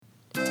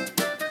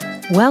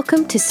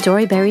Welcome to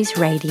Storyberries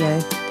Radio.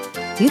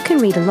 You can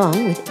read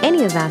along with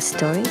any of our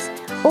stories,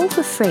 all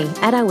for free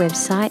at our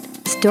website,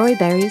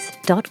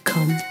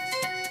 storyberries.com.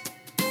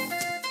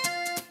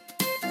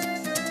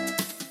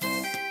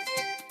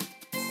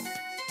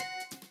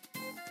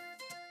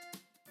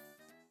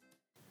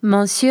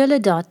 Monsieur Le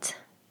Dot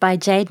by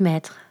Jade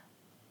Maître.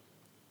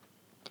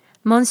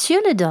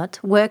 Monsieur Le Dot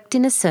worked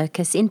in a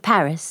circus in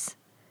Paris.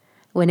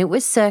 When it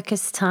was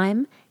circus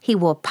time, he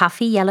wore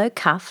puffy yellow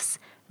cuffs,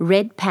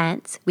 red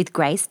pants with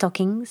grey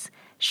stockings,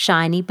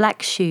 shiny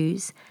black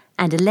shoes,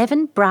 and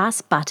 11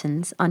 brass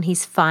buttons on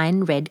his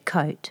fine red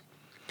coat.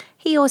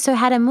 He also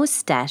had a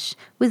moustache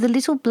with a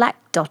little black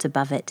dot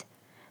above it.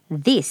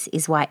 This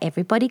is why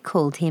everybody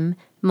called him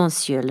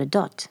Monsieur Le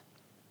Dot.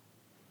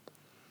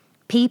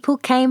 People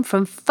came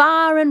from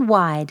far and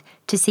wide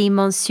to see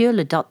Monsieur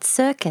Le Dot's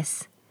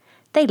circus.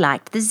 They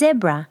liked the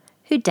zebra,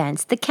 who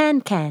danced the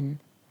can-can.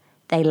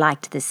 They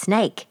liked the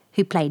snake,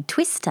 who played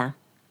twister,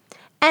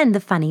 and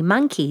the funny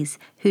monkeys,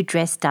 who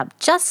dressed up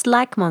just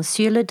like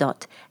Monsieur Le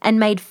Dot and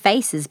made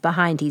faces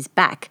behind his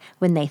back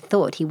when they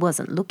thought he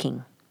wasn't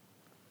looking.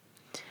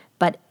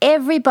 But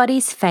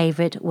everybody's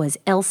favourite was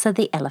Elsa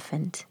the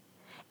elephant.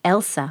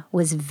 Elsa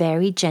was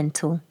very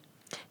gentle.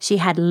 She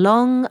had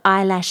long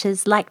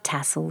eyelashes like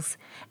tassels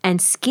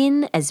and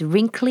skin as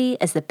wrinkly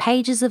as the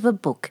pages of a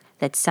book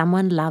that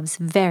someone loves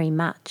very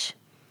much.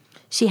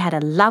 She had a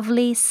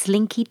lovely,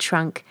 slinky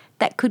trunk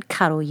that could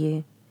cuddle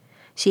you.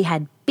 She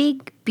had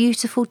big,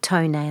 beautiful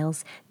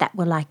toenails that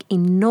were like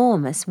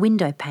enormous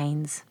window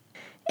panes.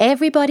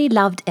 Everybody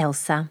loved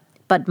Elsa,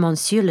 but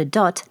Monsieur Le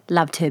Dot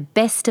loved her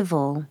best of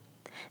all.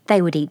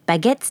 They would eat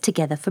baguettes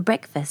together for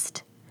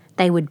breakfast.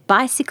 They would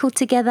bicycle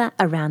together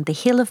around the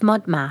hill of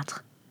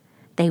Montmartre.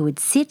 They would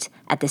sit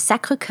at the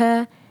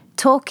Sacré-Cœur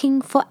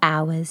talking for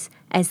hours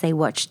as they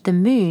watched the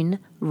moon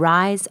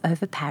rise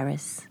over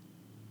Paris.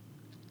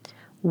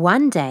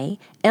 One day,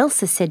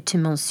 Elsa said to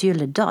Monsieur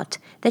Le Dot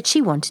that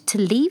she wanted to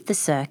leave the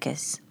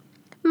circus.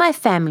 "My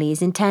family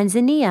is in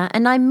Tanzania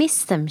and I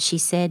miss them," she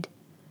said.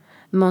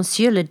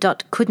 Monsieur Le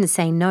Dot couldn't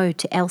say no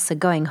to Elsa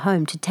going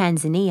home to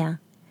Tanzania.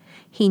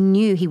 He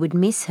knew he would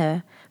miss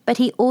her, but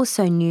he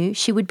also knew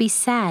she would be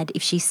sad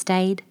if she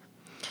stayed.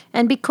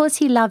 And because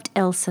he loved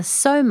Elsa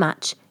so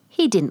much,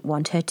 he didn't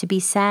want her to be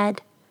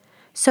sad.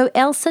 So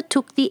Elsa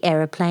took the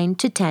aeroplane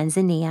to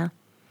Tanzania.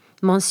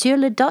 Monsieur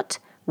Le Dot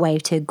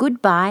waved her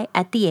goodbye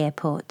at the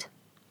airport.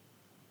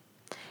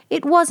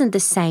 It wasn't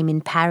the same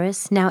in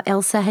Paris now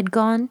Elsa had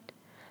gone.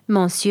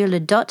 Monsieur Le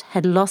Dot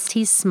had lost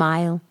his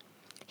smile.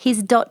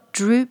 His dot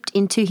drooped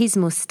into his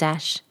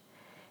moustache.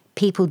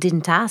 People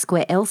didn't ask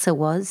where Elsa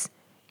was.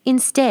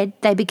 Instead,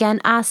 they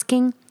began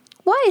asking,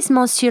 "Why is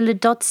Monsieur Le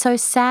Dot so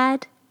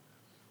sad?"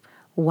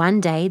 One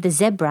day, the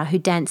zebra who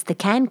danced the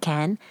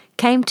can-can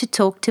came to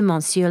talk to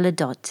Monsieur Le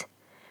Dot.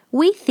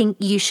 "We think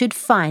you should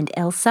find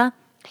Elsa,"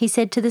 he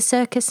said to the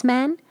circus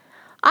man.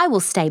 "I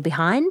will stay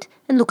behind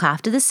and look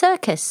after the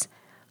circus.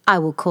 I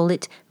will call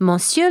it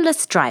Monsieur Le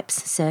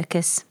Stripes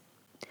Circus."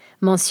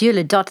 Monsieur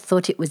Le Dot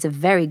thought it was a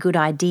very good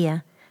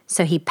idea,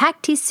 so he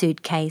packed his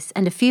suitcase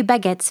and a few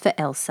baguettes for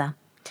Elsa,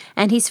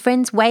 and his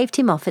friends waved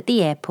him off at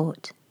the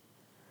airport.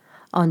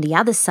 On the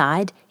other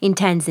side, in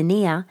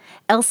Tanzania,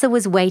 Elsa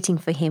was waiting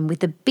for him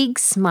with a big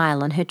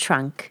smile on her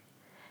trunk.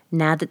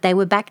 Now that they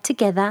were back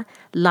together,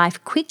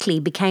 life quickly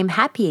became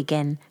happy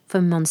again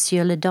for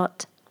Monsieur Le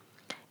Dot.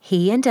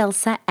 He and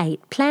Elsa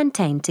ate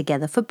plantain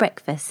together for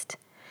breakfast.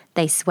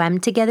 They swam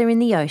together in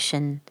the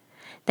ocean.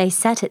 They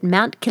sat at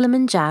Mount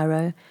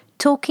Kilimanjaro,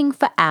 talking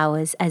for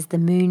hours as the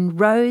moon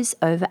rose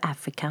over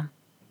Africa.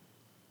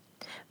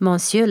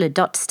 Monsieur Le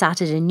Dot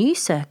started a new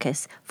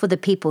circus for the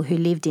people who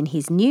lived in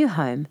his new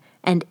home,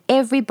 and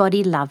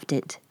everybody loved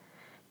it.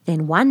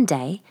 Then one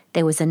day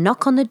there was a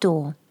knock on the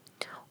door.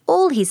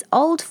 All his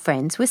old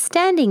friends were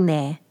standing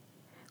there.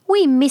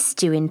 "We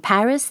missed you in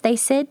Paris," they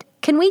said.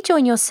 "Can we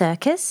join your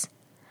circus?"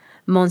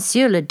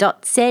 Monsieur Le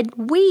Dot said,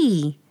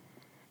 "Oui!"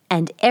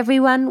 And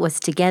everyone was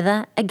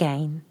together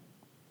again.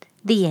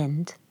 The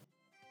end.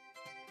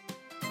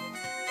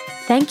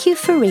 Thank you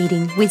for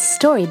reading with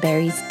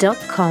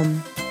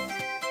Storyberries.com.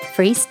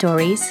 Free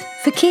stories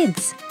for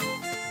kids.